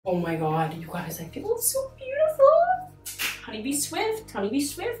Oh my god, you guys, I feel so beautiful. Honeybee Swift, Honeybee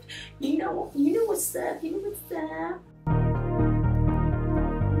Swift. You know what's up, you know what's up.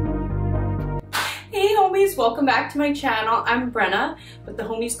 Hey homies, welcome back to my channel. I'm Brenna, but the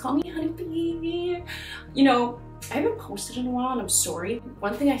homies call me Honeybee. You know, I haven't posted in a while and I'm sorry.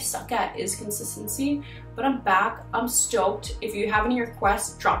 One thing I suck at is consistency, but I'm back. I'm stoked. If you have any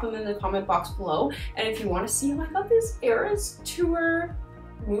requests, drop them in the comment box below. And if you want to see how I got this Eras Tour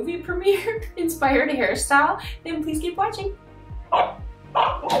movie premiere inspired hairstyle, then please keep watching.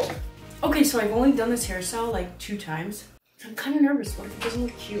 Okay, so I've only done this hairstyle like 2 times. I'm kind of nervous. What if it doesn't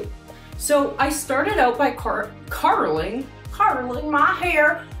look cute? So I started out by curling my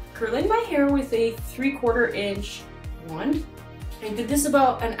hair with a 3/4 inch wand. I did this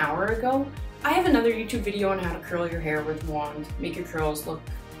about an hour ago. I have another YouTube video on how to curl your hair with wand, make your curls look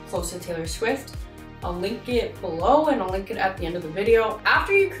close to Taylor Swift. I'll link it below and I'll link it at the end of the video.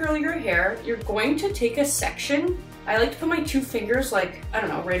 After you curl your hair, you're going to take a section. I like to put my 2 fingers, like, I don't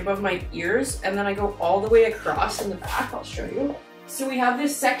know, right above my ears, and then I go all the way across in the back. I'll show you. So we have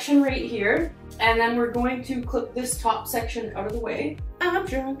this section right here, and then we're going to clip this top section out of the way. I'm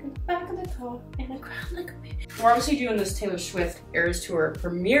drunk in the back of the car, and I cry like a bitch. We're obviously doing this Taylor Swift Eras Tour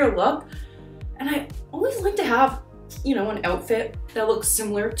premiere look, and I always like to have, you know, an outfit that looks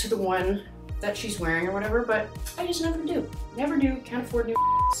similar to the one that she's wearing or whatever, but I just never do. Never do, can't afford new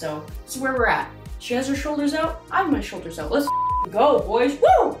so this is where we're at. She has her shoulders out, I have my shoulders out. Let's go, boys,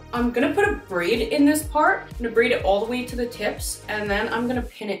 woo! I'm gonna put a braid in this part. I'm gonna braid it all the way to the tips, and then I'm gonna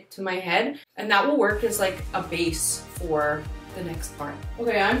pin it to my head, and that will work as like a base for the next part.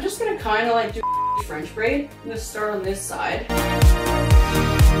 Okay, I'm just gonna kind of like do French braid. I'm gonna start on this side.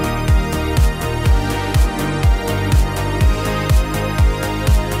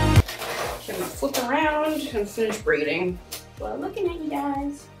 Flip around and finish braiding while looking at you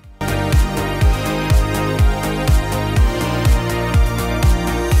guys.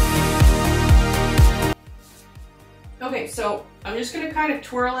 Okay, so I'm just gonna kind of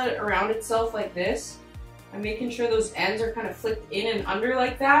twirl it around itself like this. I'm making sure those ends are kind of flipped in and under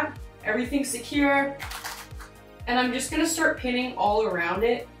like that. Everything's secure. And I'm just gonna start pinning all around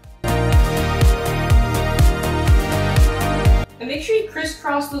it. And make sure you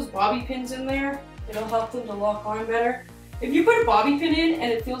crisscross those bobby pins in there. It'll help them to lock on better. If you put a bobby pin in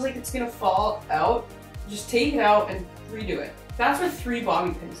and it feels like it's gonna fall out, just take it out and redo it. That's with 3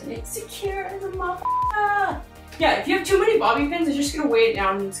 bobby pins and it's secure as a motherfucker. Yeah, if you have too many bobby pins, it's just gonna weigh it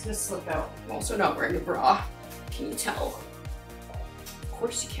down and it's gonna slip out. I'm also not wearing a bra. Can you tell? Of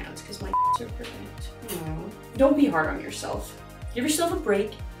course you can't, because my are perfect. No. Don't be hard on yourself. Give yourself a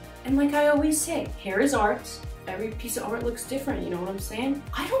break. And like I always say, hair is art. Every piece of art looks different, you know what I'm saying?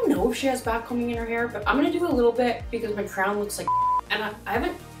 I don't know if she has backcombing in her hair, but I'm gonna do a little bit because my crown looks like and I don't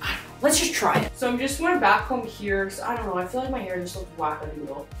know, let's just try it. So I'm just gonna backcomb here because I don't know, I feel like my hair just looked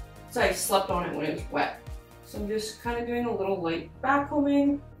wackadoodle. So I slept on it when it was wet. So I'm just kind of doing a little light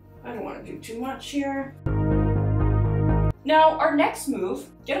backcombing. I don't want to do too much here. Now our next move,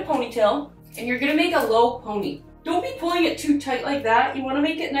 get a ponytail and you're gonna make a low pony. Don't be pulling it too tight like that. You wanna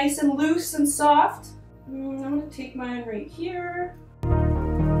make it nice and loose and soft. I'm gonna take mine right here.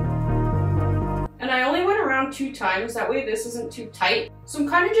 And I only went around 2 times, that way this isn't too tight. So I'm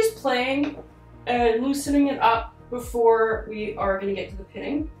kind of just playing and loosening it up before we are gonna get to the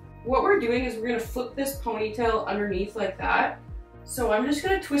pinning. What we're doing is we're gonna flip this ponytail underneath like that. So I'm just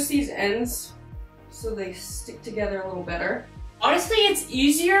gonna twist these ends so they stick together a little better. Honestly, it's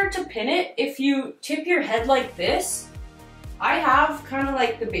easier to pin it if you tip your head like this. I have kind of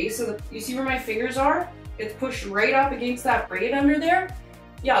like the base of the, you see where my fingers are? It's pushed right up against that braid under there.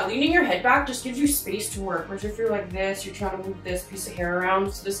 Yeah, leaning your head back just gives you space to work. Whereas if you're like this, you're trying to move this piece of hair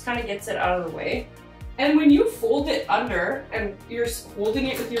around. So this kind of gets it out of the way. And when you fold it under and you're holding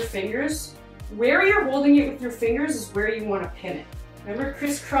it with your fingers, where you're holding it with your fingers is where you want to pin it. Remember,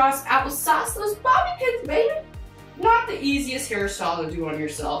 crisscross applesauce those bobby pins, baby? Not the easiest hairstyle to do on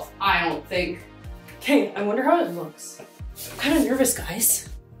yourself, I don't think. Okay, I wonder how it looks. I'm kind of nervous, guys.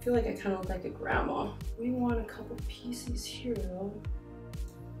 I feel like I kind of look like a grandma. We want a couple pieces here, though.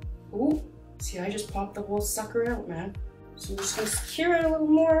 Ooh, see, I just popped the whole sucker out, man. So I'm just gonna secure it a little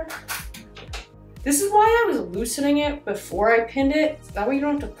more. This is why I was loosening it before I pinned it. That way you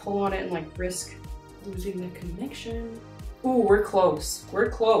don't have to pull on it and like risk losing the connection. Ooh, we're close. We're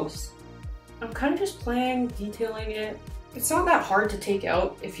close. I'm kind of just playing, detailing it. It's not that hard to take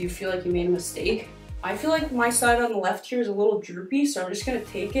out if you feel like you made a mistake. I feel like my side on the left here is a little droopy, so I'm just gonna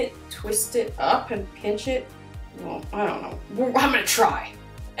take it, twist it up and pinch it. Well, I don't know. I'm gonna try.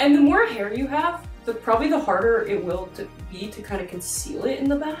 And the more hair you have, probably the harder it will to be to kind of conceal it in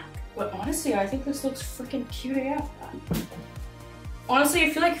the back. But honestly, I think this looks freaking cute AF. Honestly, I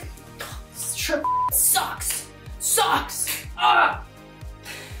feel like this shirt sucks. Sucks! Ah!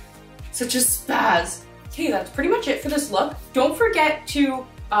 Such a spaz. Okay, that's pretty much it for this look. Don't forget to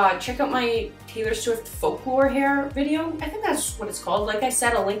check out my Taylor Swift folklore hair video. I think that's what it's called. Like I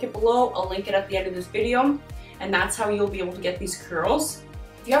said, I'll link it below. I'll link it at the end of this video. And that's how you'll be able to get these curls.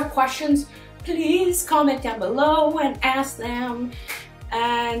 If you have questions, please comment down below and ask them.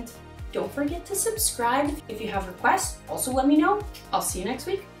 And don't forget to subscribe if you have requests. Also let me know. I'll see you next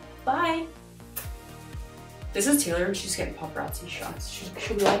week. Bye. This is Taylor and she's getting paparazzi shots.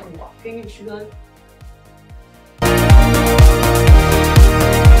 She'll be like walking and she'll be like,